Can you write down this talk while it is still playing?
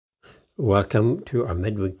Welcome to our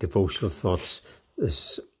midweek devotional thoughts.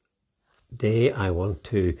 This day I want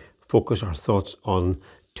to focus our thoughts on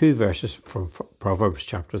two verses from Proverbs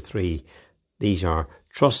chapter 3. These are,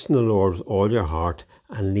 "Trust in the Lord with all your heart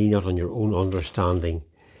and lean not on your own understanding.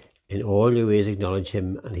 In all your ways acknowledge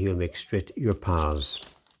him and he will make straight your paths."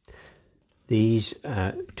 These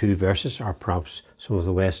two verses are perhaps some of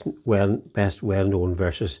the best well-known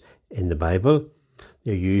verses in the Bible.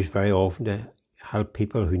 They're used very often to help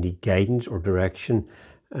people who need guidance or direction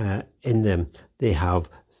in them. They have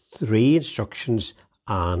three instructions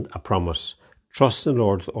and a promise. Trust in the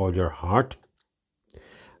Lord with all your heart.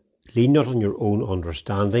 Lean not on your own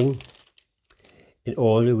understanding. In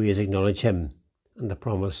all your ways acknowledge him. And the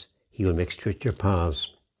promise, he will make straight your paths.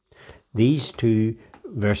 These two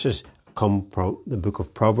verses come from the book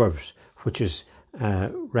of Proverbs, which is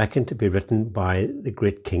reckoned to be written by the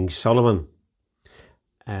great King Solomon.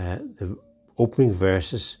 The opening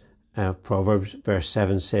verses, Proverbs verse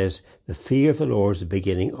 7 says, "The fear of the Lord is the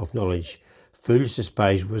beginning of knowledge. Fools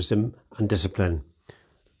despise wisdom and discipline."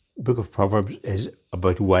 The book of Proverbs is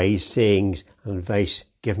about wise sayings and advice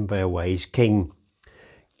given by a wise king.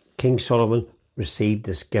 King Solomon received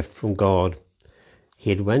this gift from God.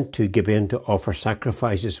 He had went to Gibeon to offer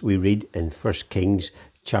sacrifices, we read in 1 Kings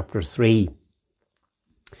chapter 3.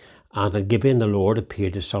 And at Gibeon the Lord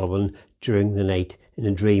appeared to Solomon during the night in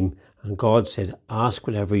a dream, and God said, "Ask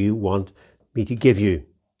whatever you want me to give you."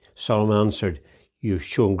 Solomon answered, "You have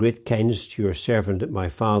shown great kindness to your servant my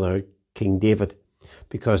father, King David,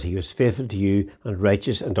 because he was faithful to you and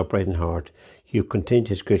righteous and upright in heart. You have continued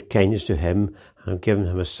his great kindness to him and have given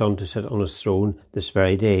him a son to sit on his throne this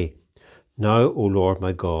very day. Now, O Lord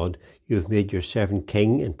my God, you have made your servant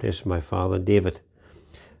king in place of my father David.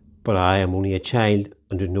 But I am only a child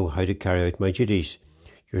and do not know how to carry out my duties.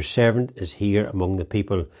 Your servant is here among the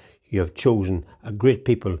people. You have chosen a great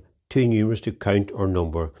people, too numerous to count or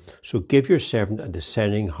number. So give your servant a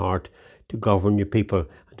discerning heart to govern your people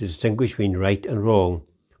and to distinguish between right and wrong.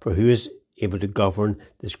 For who is able to govern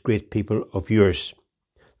this great people of yours?"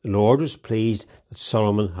 The Lord was pleased that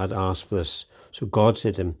Solomon had asked for this. So God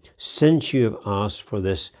said to him, "Since you have asked for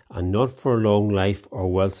this, and not for long life or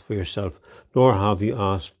wealth for yourself, nor have you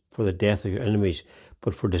asked for the death of your enemies,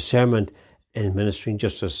 but for discernment in administering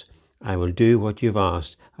justice, I will do what you've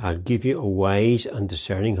asked. I'll give you a wise and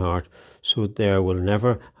discerning heart, so that there will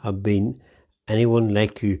never have been anyone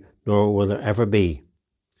like you, nor will there ever be.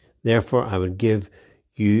 Therefore I will give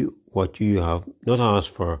you what you have not asked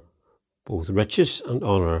for, both riches and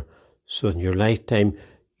honour, so that in your lifetime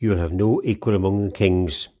you will have no equal among the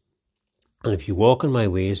kings. And if you walk in my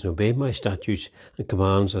ways and obey my statutes and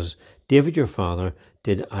commands as David your father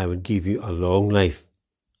did, I will give you a long life."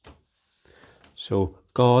 So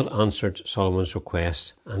God answered Solomon's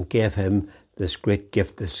request and gave him this great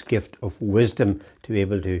gift, this gift of wisdom to be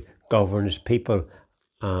able to govern his people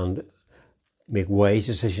and make wise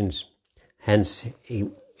decisions. Hence, he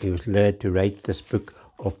was led to write this book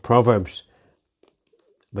of Proverbs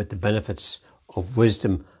about the benefits of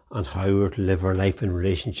wisdom and how we're to live our life in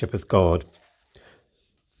relationship with God.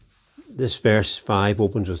 This verse 5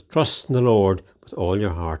 opens with, "Trust in the Lord with all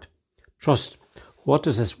your heart." Trust. What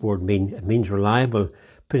does this word mean? It means reliable,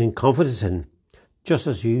 putting confidence in. Just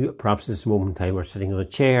as you, perhaps at this moment in time, are sitting on a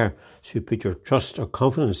chair, so you put your trust or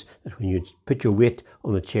confidence that when you put your weight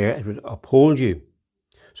on the chair, it would uphold you.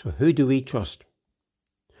 So who do we trust?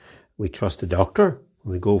 We trust the doctor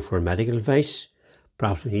when we go for medical advice.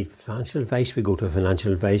 Perhaps we need financial advice, we go to a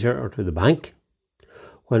financial advisor or to the bank.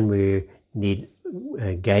 When we need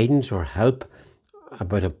guidance or help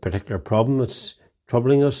about a particular problem that's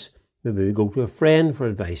troubling us, maybe we go to a friend for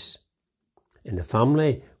advice. In the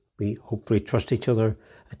family, we hopefully trust each other.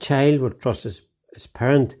 A child will trust his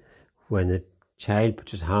parent. When the child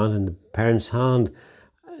puts his hand in the parent's hand,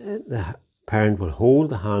 the parent will hold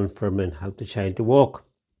the hand firmly and help the child to walk.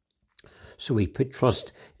 So we put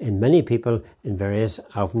trust in many people in various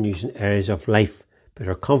avenues and areas of life, put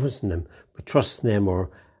our confidence in them, we trust in them or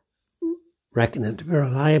reckon them to be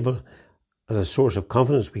reliable as a source of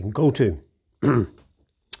confidence we can go to.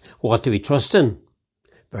 What do we trust in?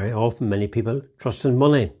 Very often many people trust in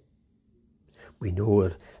money. We know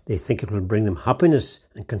that they think it will bring them happiness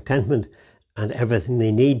and contentment and everything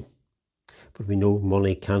they need. But we know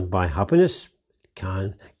money can't buy happiness,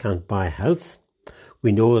 can't buy health.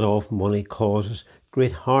 We know that often money causes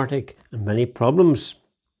great heartache and many problems.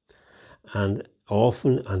 And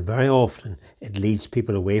often, and very often, it leads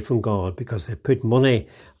people away from God because they put money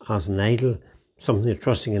as an idol, something they're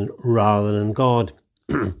trusting in rather than in God.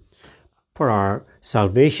 For our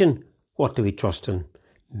salvation, what do we trust in?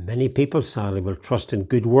 Many people, sadly, will trust in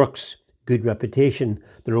good works good reputation,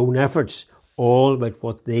 their own efforts, all about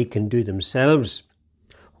what they can do themselves.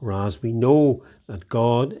 Whereas we know that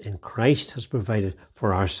God in Christ has provided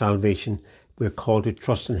for our salvation, we are called to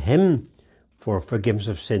trust in Him for forgiveness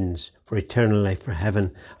of sins, for eternal life, for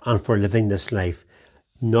heaven, and for living this life.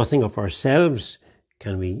 Nothing of ourselves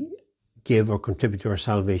can we give or contribute to our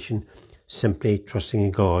salvation, simply trusting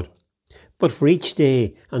in God. But for each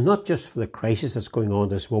day, and not just for the crisis that's going on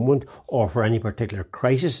this moment, or for any particular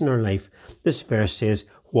crisis in our life, this verse says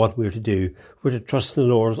what we're to do. We're to trust in the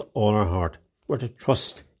Lord with all our heart. We're to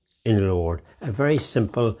trust in the Lord. A very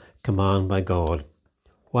simple command by God.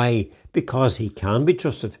 Why? Because He can be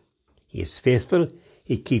trusted. He is faithful.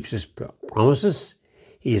 He keeps His promises.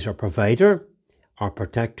 He is our provider, our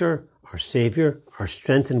protector, our saviour, our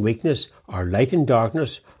strength in weakness, our light in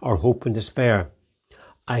darkness, our hope in despair.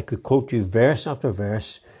 I could quote you verse after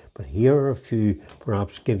verse, but here are a few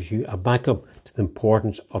perhaps gives you a backup to the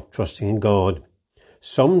importance of trusting in God.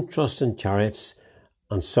 Some trust in chariots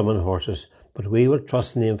and some in horses, but we will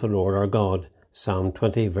trust in the name of the Lord our God. Psalm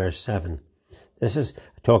 20 verse 7. This is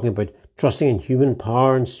talking about trusting in human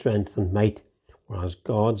power and strength and might, whereas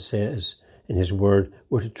God says in His word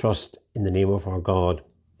we're to trust in the name of our God.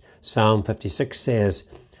 Psalm 56 says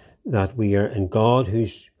that we are in God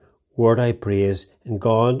whose word I praise, in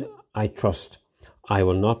God I trust. I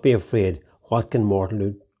will not be afraid. What can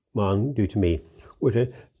mortal man do to me? We're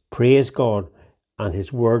to praise God and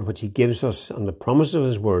His word which He gives us and the promise of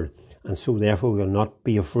His word, and so therefore we will not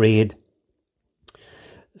be afraid.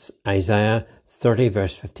 Isaiah 30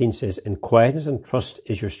 verse 15 says, in quietness and trust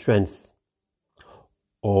is your strength.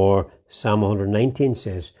 Or Psalm 119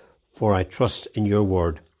 says, for I trust in your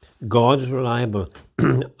word. God is reliable,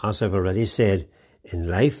 as I've already said, in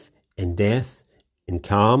life, in death, in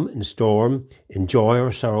calm, in storm, in joy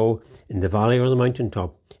or sorrow, in the valley or the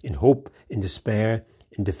mountaintop, in hope, in despair,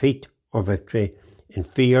 in defeat or victory, in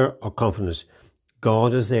fear or confidence.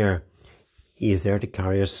 God is there. He is there to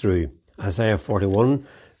carry us through. Isaiah 41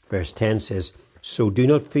 verse 10 says, so do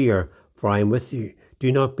not fear, for I am with you.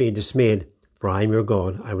 Do not be dismayed, for I am your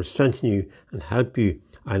God. I will strengthen you and help you.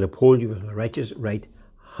 I will uphold you with my righteous right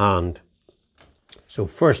hand. So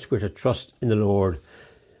first we're to trust in the Lord.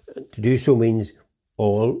 To do so means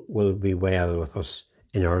all will be well with us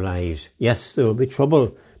in our lives. Yes, there will be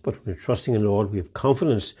trouble, but when we're trusting in the Lord, we have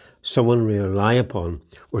confidence, someone we rely upon.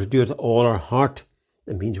 We're to do it with all our heart.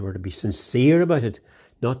 That means we're to be sincere about it,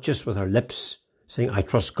 not just with our lips saying, I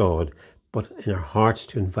trust God, but in our hearts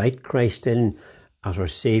to invite Christ in as our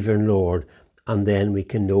Saviour and Lord, and then we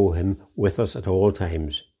can know Him with us at all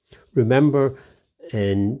times. Remember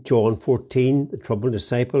in John 14, the troubled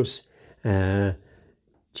disciples,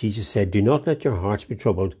 Jesus said, do not let your hearts be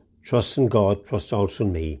troubled. Trust in God, trust also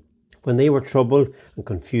in me. When they were troubled and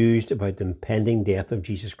confused about the impending death of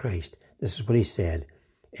Jesus Christ, this is what He said.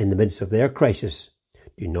 In the midst of their crisis,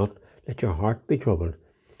 do not let your heart be troubled.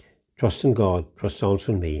 Trust in God, trust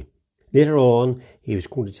also in me. Later on, He was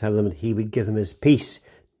going to tell them that He would give them His peace,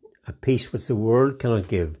 a peace which the world cannot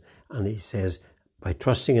give. And He says, by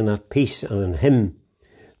trusting in that peace and in Him,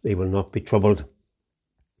 they will not be troubled.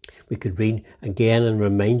 We could read again and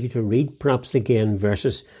remind you to read perhaps again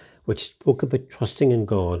verses which spoke about trusting in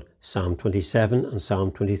God. Psalm 27 and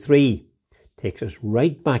Psalm 23 takes us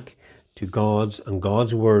right back to God's and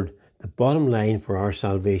God's word, the bottom line for our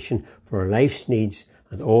salvation, for our life's needs,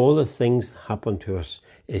 and all the things that happen to us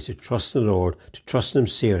is to trust in the Lord, to trust in Him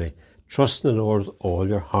sincerely. Trust in the Lord with all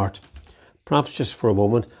your heart. Perhaps just for a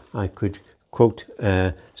moment I could quote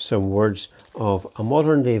some words of a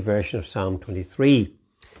modern day version of Psalm 23,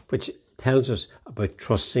 which tells us about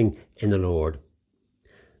trusting in the Lord.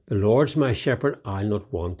 The Lord's my shepherd, I'll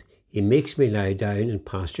not want. He makes me lie down in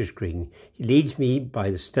pastures green. He leads me by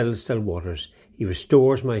the still waters. He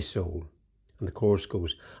restores my soul. And the chorus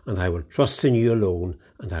goes, and I will trust in you alone,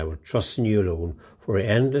 and I will trust in you alone, for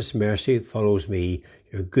endless mercy follows me.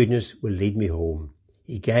 Your goodness will lead me home.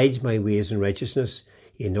 He guides my ways in righteousness.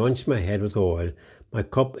 He anoints my head with oil. My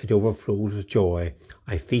cup, it overflows with joy.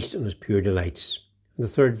 I feast on His pure delights. And the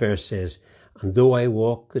third verse says, and though I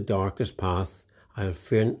walk the darkest path, I'll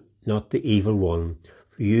fear not the evil one.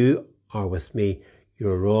 For you are with me.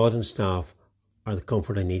 Your rod and staff are the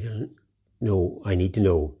comfort I need to know.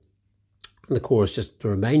 And the chorus, just to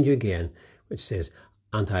remind you again, which says,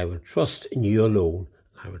 and I will trust in you alone.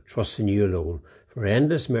 I will trust in you alone. For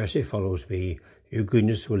endless mercy follows me. Your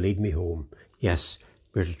goodness will lead me home. Yes,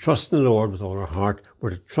 we're to trust in the Lord with all our heart. We're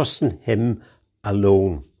to trust in Him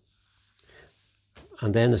alone.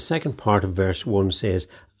 And then the second part of verse 1 says,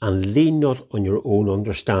 and lean not on your own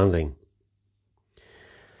understanding.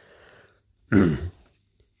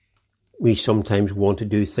 We sometimes want to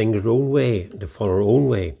do things our own way, to follow our own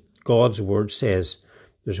way. God's word says,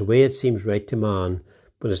 there's a way it seems right to man,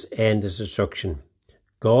 but its end is destruction.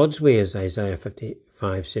 God's ways, Isaiah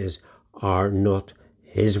 55 says, are not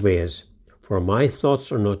his ways. For my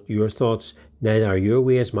thoughts are not your thoughts, neither are your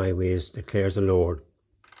ways my ways, declares the Lord.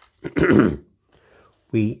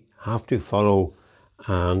 We have to follow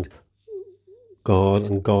God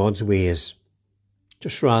and God's ways.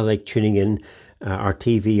 Just rather like tuning in our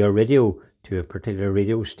TV or radio to a particular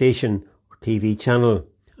radio station or TV channel.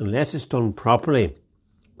 Unless it's done properly,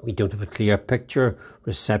 we don't have a clear picture,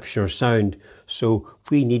 reception or sound. So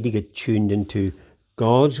we need to get tuned into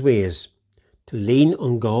God's ways, to lean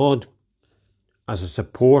on God as a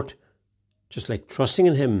support, just like trusting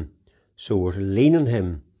in him. So we're to lean on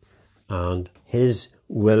him and his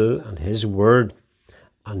will and his word,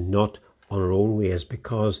 and not on our own ways,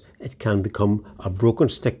 because it can become a broken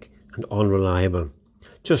stick and unreliable.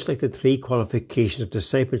 Just like the 3 qualifications of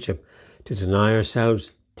discipleship: to deny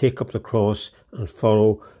ourselves, take up the cross and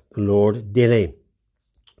follow the Lord daily.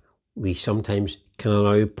 We sometimes can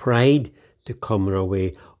allow pride to come in our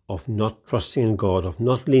way of not trusting in God, of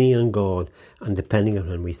not leaning on God and depending on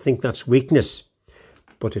him. We think that's weakness,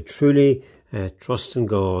 but to truly trust in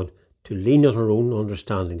God, to lean on our own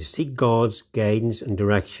understanding, to seek God's guidance and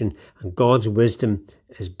direction, and God's wisdom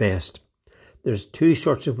is best. There's 2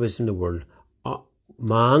 sorts of wisdom in the world: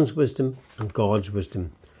 man's wisdom and God's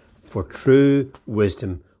wisdom. For true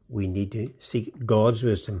wisdom, we need to seek God's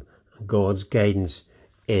wisdom and God's guidance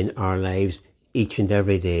in our lives each and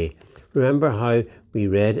every day. Remember how we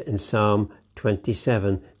read in Psalm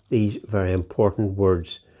 27 these very important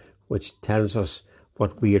words, which tells us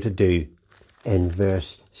what we are to do. In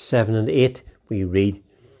verse 7 and 8 we read,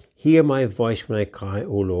 "Hear my voice when I cry,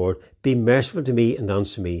 O Lord, be merciful to me and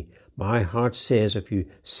answer me. My heart says, if you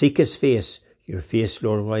seek his face, your face,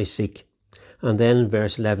 Lord, will I seek." And then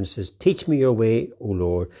verse 11 says, "Teach me your way, O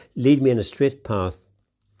Lord, lead me in a straight path."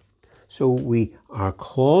 So we are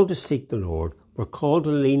called to seek the Lord. We're called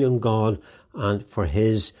to lean on God and for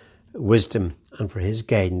his wisdom and for his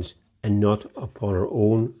guidance, and not upon our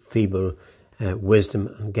own feeble wisdom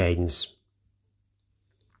and guidance.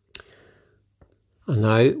 And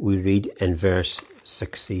now we read in verse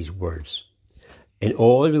 6 these words: "In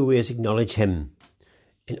all your ways acknowledge him."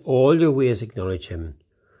 In all your ways acknowledge him.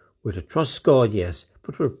 We're to trust God, yes,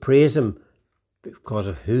 but we'll praise him because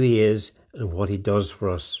of who he is and what he does for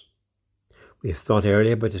us. We have thought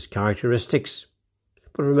earlier about his characteristics,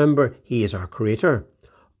 but remember, he is our creator,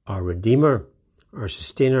 our redeemer, our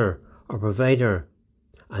sustainer, our provider,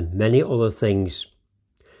 and many other things.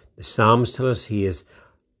 The Psalms tell us he is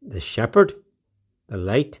the shepherd, the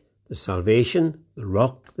light, the salvation, the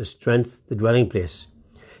rock, the strength, the dwelling place.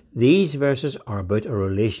 These verses are about our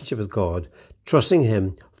relationship with God, trusting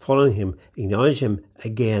him, following him, acknowledging him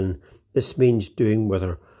again. This means doing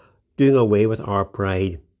away with our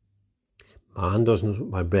pride. Man doesn't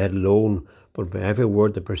live by bread alone, but by every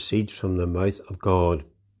word that proceeds from the mouth of God.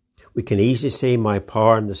 We can easily say, my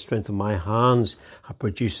power and the strength of my hands have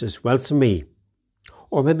produced this wealth for me.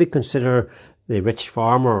 Or maybe consider the rich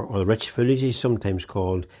farmer, or the rich fool as he's sometimes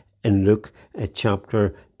called, in Luke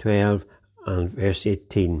chapter 12 and verse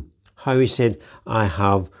 18. How he said, I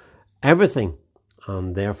have everything,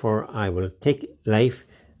 and therefore I will take life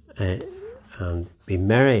and be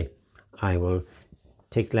merry. I will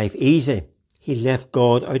take life easy. He left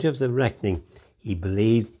God out of the reckoning. He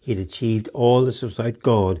believed he had achieved all this without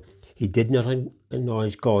God. He did not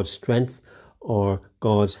acknowledge God's strength or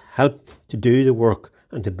God's help to do the work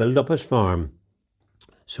and to build up his farm.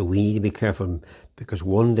 So we need to be careful, because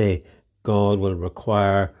one day God will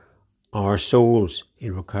require our souls.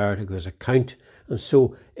 He'll require to give us account. And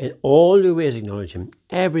so in all your ways acknowledge him.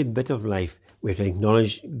 Every bit of life we have to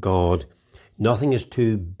acknowledge God. Nothing is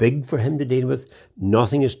too big for him to deal with.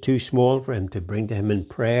 Nothing is too small for him to bring to him in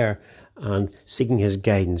prayer and seeking his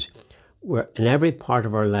guidance. We're, in every part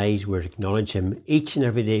of our lives, we're to acknowledge him each and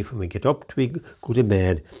every day. From we get up to we go to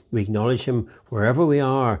bed, we acknowledge him wherever we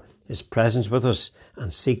are, his presence with us,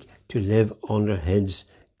 and seek to live under his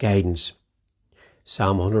guidance.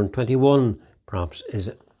 Psalm 121 perhaps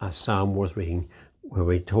is a psalm worth reading, where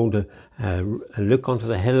we're told to look unto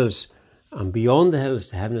the hills, and beyond the hills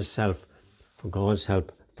to heaven itself, for God's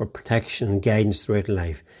help, for protection and guidance throughout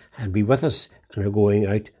life, and be with us and are going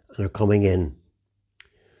out and are coming in.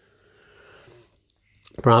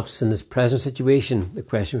 Perhaps in this present situation, the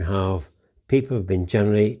question we have, people have been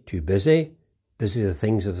generally too busy with the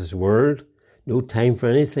things of this world, no time for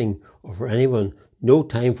anything or for anyone, no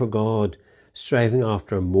time for God, striving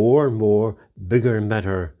after more and more, bigger and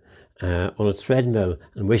better, on a treadmill,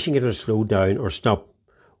 and wishing it would slow down or stop.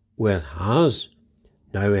 Well, it has.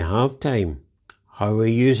 Now we have time. How are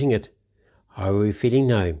we using it? How are we feeling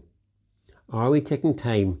now? Are we taking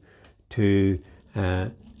time to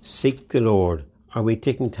seek the Lord? Are we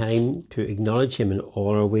taking time to acknowledge Him in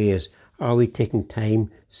all our ways? Are we taking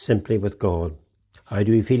time simply with God? How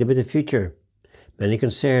do we feel about the future? Many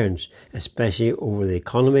concerns, especially over the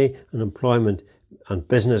economy and employment and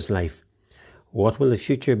business life. What will the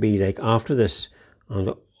future be like after this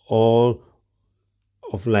and all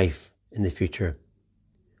of life in the future?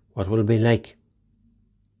 What will it be like?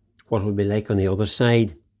 What will it be like on the other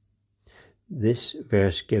side? This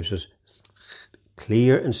verse gives us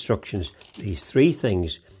clear instructions. These three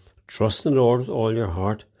things: trust in the Lord with all your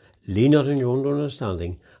heart, lean not on your own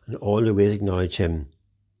understanding, and all your ways acknowledge Him,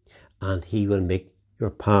 and He will make your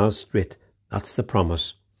paths straight. That's the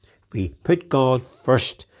promise. If we put God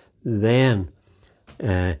first, then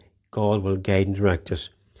God will guide and direct us.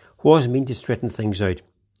 What does it mean to straighten things out?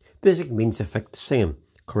 Basically means to fix them,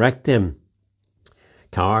 correct them.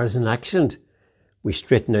 Car is an accident. We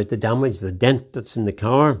straighten out the damage, the dent that's in the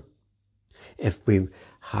car. If we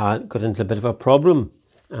had got into a bit of a problem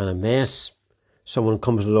and a mess, someone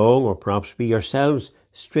comes along, or perhaps we ourselves,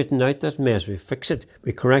 straighten out that mess. We fix it,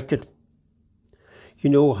 we correct it. You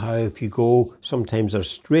know how if you go, sometimes there's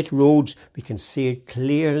straight roads, we can see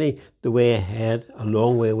clearly the way ahead, a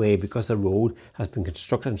long way away, because the road has been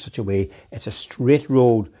constructed in such a way it's a straight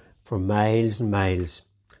road for miles and miles.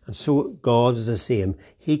 And so God is the same.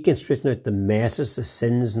 He can straighten out the messes, the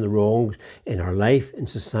sins and the wrongs in our life, in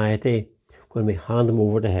society, when we hand them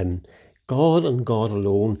over to Him. God and God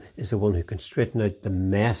alone is the one who can straighten out the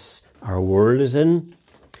mess our world is in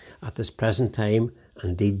at this present time,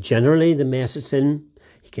 and indeed generally the mess it's in.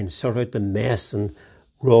 He can sort out the mess and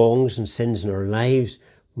wrongs and sins in our lives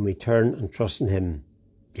when we turn and trust in Him.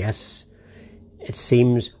 Yes, it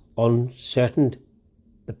seems uncertain,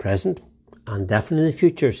 the present, and definitely the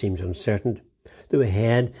future seems uncertain. The way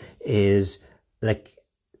ahead is like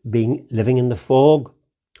living in the fog,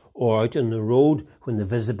 or out on the road when the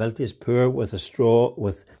visibility is poor with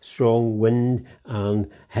strong wind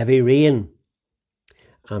and heavy rain.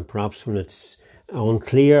 And perhaps when it's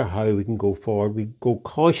unclear how we can go forward, we go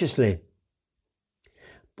cautiously.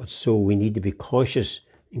 But so we need to be cautious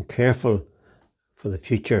and careful for the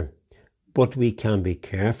future. But we can be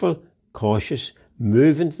careful, cautious,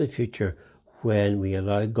 move into the future when we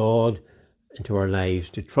allow God into our lives,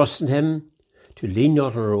 to trust in Him, to lean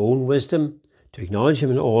not on our own wisdom, to acknowledge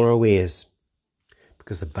Him in all our ways.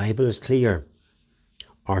 Because the Bible is clear.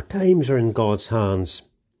 Our times are in God's hands.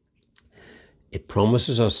 It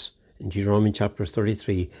promises us in Deuteronomy chapter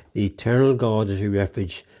 33, the eternal God is your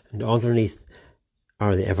refuge, and underneath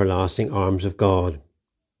are the everlasting arms of God.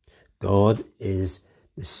 God is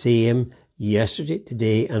the same yesterday,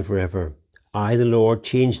 today, and forever. I, the Lord,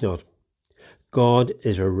 change not. God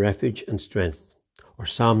is our refuge and strength. Or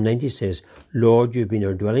Psalm 90 says, Lord, you have been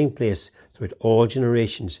our dwelling place throughout all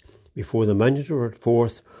generations. Before the mountains were brought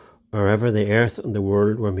forth, or ever the earth and the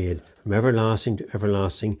world were made, from everlasting to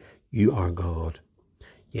everlasting, you are God.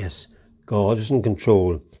 Yes, God is in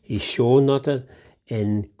control. He's shown not that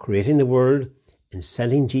in creating the world, in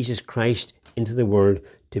sending Jesus Christ into the world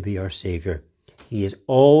to be our Saviour. He has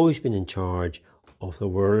always been in charge of the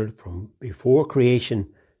world from before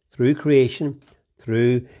creation,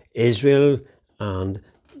 through Israel and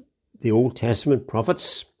the Old Testament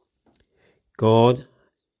prophets. God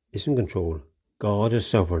is in control. God is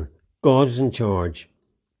sovereign. God is in charge.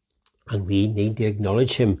 And we need to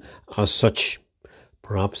acknowledge Him as such.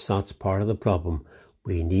 Perhaps that's part of the problem.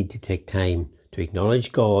 We need to take time to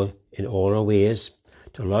acknowledge God in all our ways,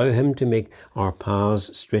 to allow Him to make our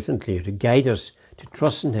paths straight and clear, to guide us, to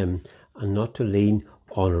trust in Him, and not to lean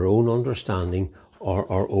on our own understanding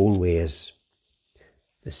or our own ways.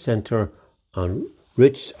 The centre and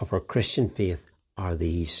roots of our Christian faith are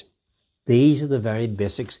these. These are the very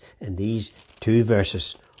basics in these two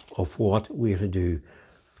verses of what we are to do.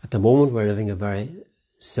 At the moment, we're living a very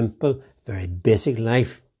simple, very basic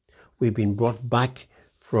life. We've been brought back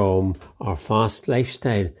from our fast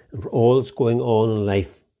lifestyle and for all that's going on in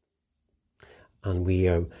life. And we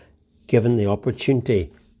are given the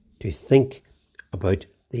opportunity to think about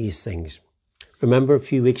these things. Remember a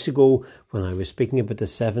few weeks ago when I was speaking about the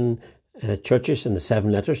 7 churches and the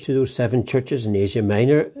 7 letters to those 7 churches in Asia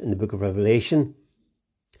Minor in the book of Revelation?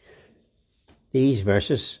 These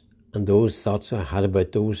verses and those thoughts I had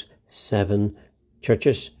about those 7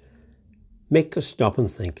 churches make us stop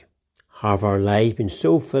and think. Have our lives been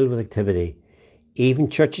so filled with activity, even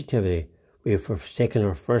church activity, we have forsaken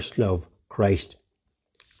our first love, Christ?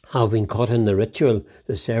 Have been caught in the ritual,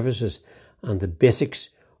 the services, and the basics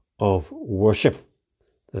of worship,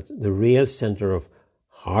 that the real centre of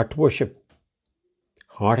heart worship,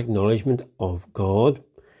 heart acknowledgement of God,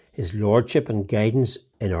 His Lordship and guidance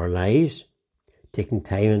in our lives, taking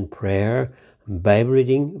time in prayer, and Bible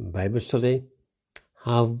reading, and Bible study,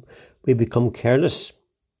 have we become careless?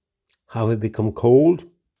 Have we become cold?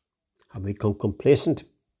 Have we become complacent?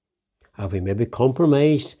 Have we maybe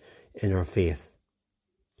compromised in our faith?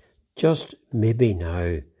 Just maybe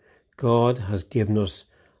now, God has given us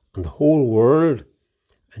and the whole world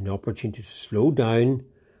an opportunity to slow down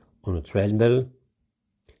on a treadmill.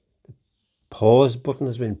 The pause button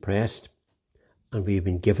has been pressed and we've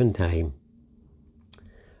been given time.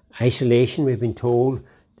 Isolation, we've been told,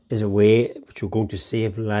 is a way which we're going to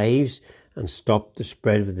save lives and stop the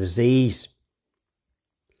spread of the disease.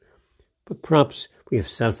 But perhaps we have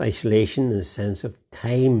self-isolation in the sense of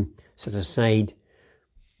time set aside.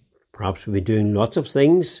 Perhaps we've been doing lots of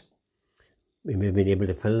things. We may have been able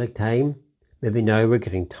to fill the time. Maybe now we're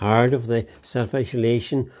getting tired of the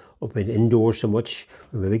self-isolation, of being indoors so much.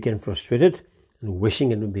 We're maybe getting frustrated and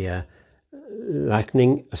wishing it would be a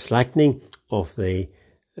slackening of the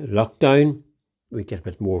lockdown. We get a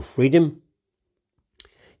bit more freedom.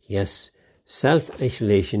 Yes,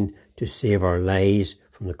 self-isolation to save our lives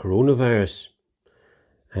from the coronavirus.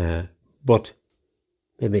 But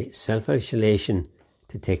maybe self-isolation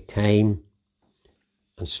to take time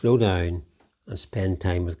and slow down and spend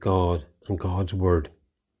time with God and God's Word.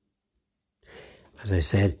 As I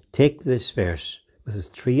said, take this verse with its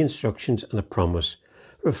 3 instructions and a promise.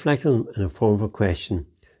 Reflect on them in a form of a question.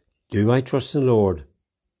 Do I trust in the Lord?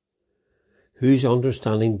 Whose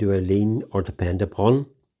understanding do I lean or depend upon?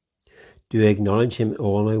 Do I acknowledge Him in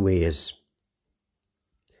all my ways?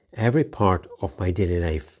 Every part of my daily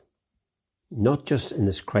life, not just in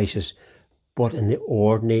this crisis, but in the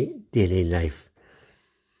ordinary daily life.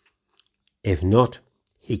 If not,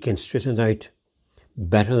 He can straighten it out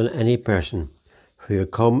better than any person, for He'll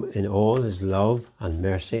come in all His love and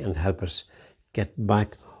mercy and help us get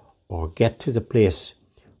back or get to the place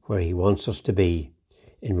where He wants us to be,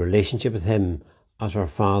 in relationship with Him as our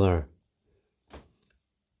Father,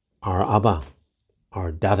 our Abba,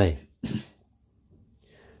 our Daddy.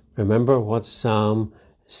 Remember what Psalm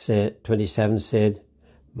 27 said,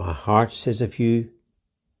 my heart says of you,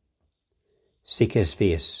 seek His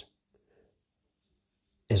face.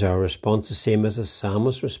 Is our response the same as the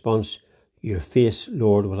psalmist's response? Your face,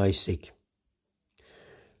 Lord, will I seek.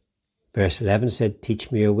 Verse 11 said,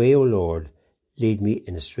 teach me your way, O Lord, lead me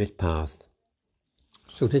in a straight path.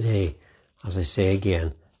 So today, as I say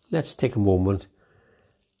again, let's take a moment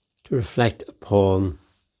to reflect upon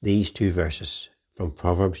these 2 verses from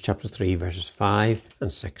Proverbs chapter 3, verses 5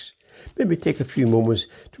 and 6. Maybe take a few moments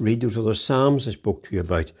to read those other Psalms I spoke to you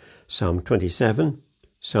about. Psalm 27,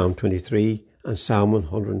 Psalm 23 and Psalm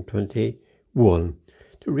 121.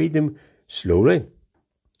 To read them slowly,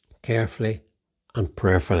 carefully and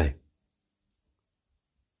prayerfully.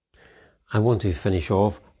 I want to finish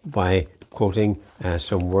off by quoting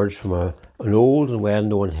some words from an old and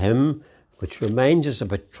well-known hymn which reminds us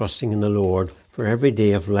about trusting in the Lord for every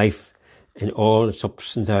day of life in all its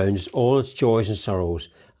ups and downs, all its joys and sorrows,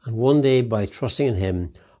 and one day by trusting in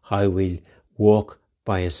Him, how we'll walk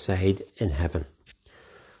by His side in heaven.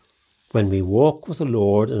 When we walk with the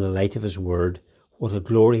Lord in the light of His word, what a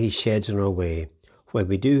glory He sheds in our way. When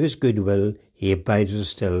we do His good will, He abides with us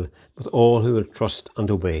still, with all who will trust and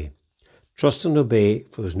obey. Trust and obey,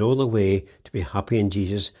 for there's no other way to be happy in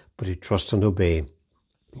Jesus but to trust and obey.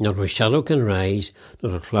 Not a shadow can rise,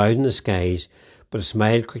 not a cloud in the skies, but a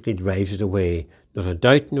smile quickly drives it away. Not a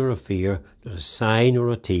doubt nor a fear, not a sigh nor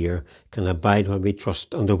a tear can abide while we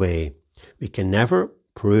trust and obey. We can never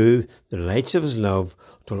prove the delights of His love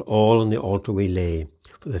till all on the altar we lay.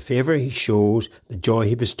 For the favour He shows, the joy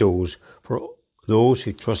He bestows, for those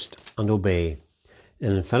who trust and obey.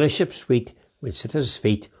 And in fellowship sweet, we'll sit at His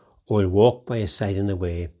feet, or we'll walk by His side in the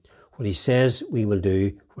way. What He says we will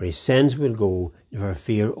do, where He sends we'll go, never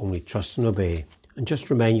fear, only trust and obey. And just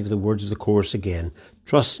remind you of the words of the chorus again.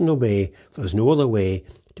 Trust and obey, for there's no other way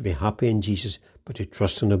to be happy in Jesus but to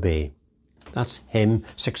trust and obey. That's hymn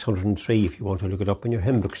 603 if you want to look it up in your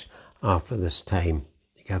hymn books after this time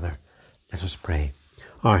together. Let us pray.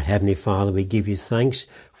 Our Heavenly Father, we give You thanks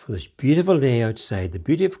for this beautiful day outside, the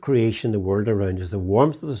beauty of creation, the world around us, the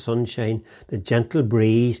warmth of the sunshine, the gentle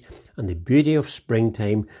breeze, and the beauty of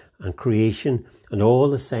springtime and creation, and all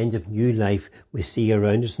the signs of new life we see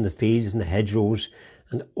around us in the fields and the hedgerows,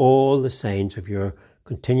 and all the signs of Your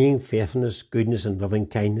continuing faithfulness, goodness and loving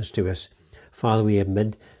kindness to us. Father, we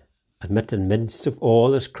admit in the midst of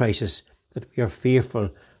all this crisis that we are fearful,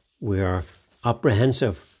 we are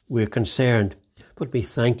apprehensive, we are concerned. but we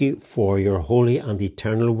thank you for your holy and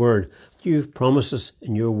eternal word. You've promised us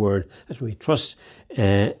in your word that we trust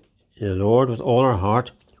in the Lord with all our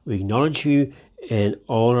heart. We acknowledge you in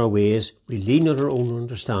all our ways. We lean on our own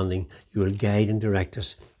understanding. You will guide and direct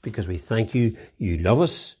us, because we thank you. You love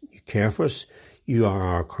us. You care for us. You are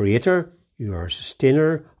our creator. You are our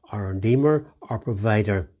sustainer, our redeemer, our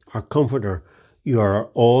provider, our comforter. You are our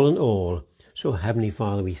all in all. So, Heavenly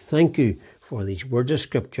Father, we thank you for these words of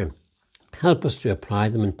Scripture. Help us to apply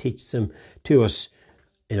them and teach them to us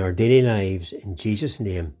in our daily lives. In Jesus'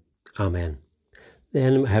 name, amen.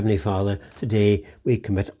 Then, Heavenly Father, today we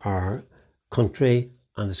commit our country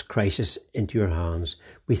and its crisis into your hands.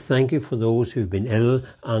 We thank you for those who've been ill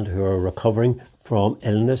and who are recovering from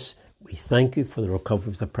illness. We thank you for the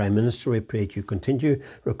recovery of the Prime Minister. We pray that you continue to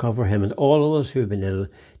recover him and all others who have been ill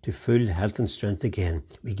to full health and strength again.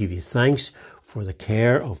 We give you thanks for the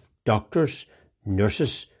care of doctors,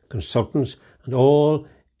 nurses, consultants, and all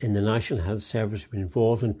in the National Health Service who have been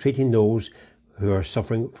involved in treating those who are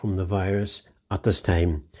suffering from the virus at this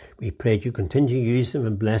time. We pray that you continue to use them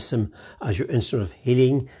and bless them as your instrument of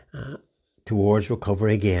healing towards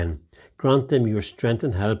recovery again. Grant them your strength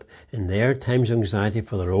and help in their times of anxiety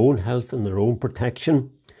for their own health and their own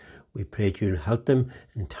protection. We pray that you help them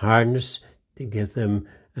in tiredness, to give them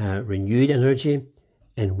renewed energy.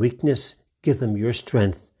 In weakness, give them your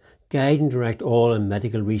strength. Guide and direct all in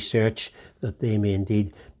medical research, that they may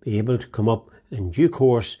indeed be able to come up in due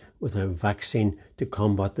course with a vaccine to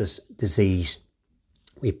combat this disease.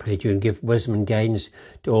 We pray that you give wisdom and guidance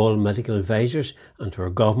to all medical advisors and to our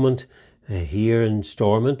government here in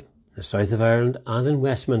Stormont, the south of Ireland, and in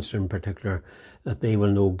Westminster in particular, that they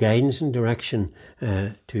will know guidance and direction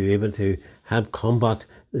to be able to help combat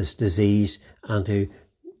this disease and to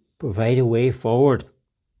provide a way forward.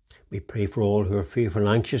 We pray for all who are fearful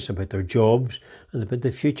and anxious about their jobs and about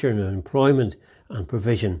the future and employment and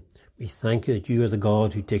provision. We thank you that you are the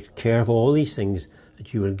God who takes care of all these things,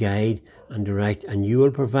 that you will guide and direct, and you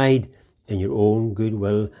will provide in your own good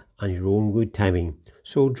will and your own good timing.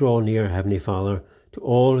 So draw near, Heavenly Father, to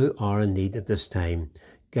all who are in need at this time.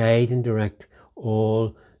 Guide and direct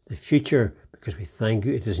all the future, because we thank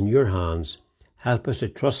you it is in your hands. Help us to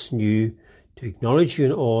trust in you, to acknowledge you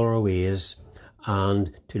in all our ways,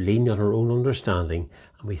 and to lean on our own understanding.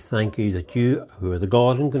 And we thank you that you, who are the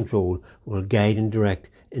God in control, will guide and direct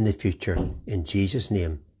in the future. In Jesus'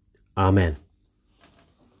 name, amen.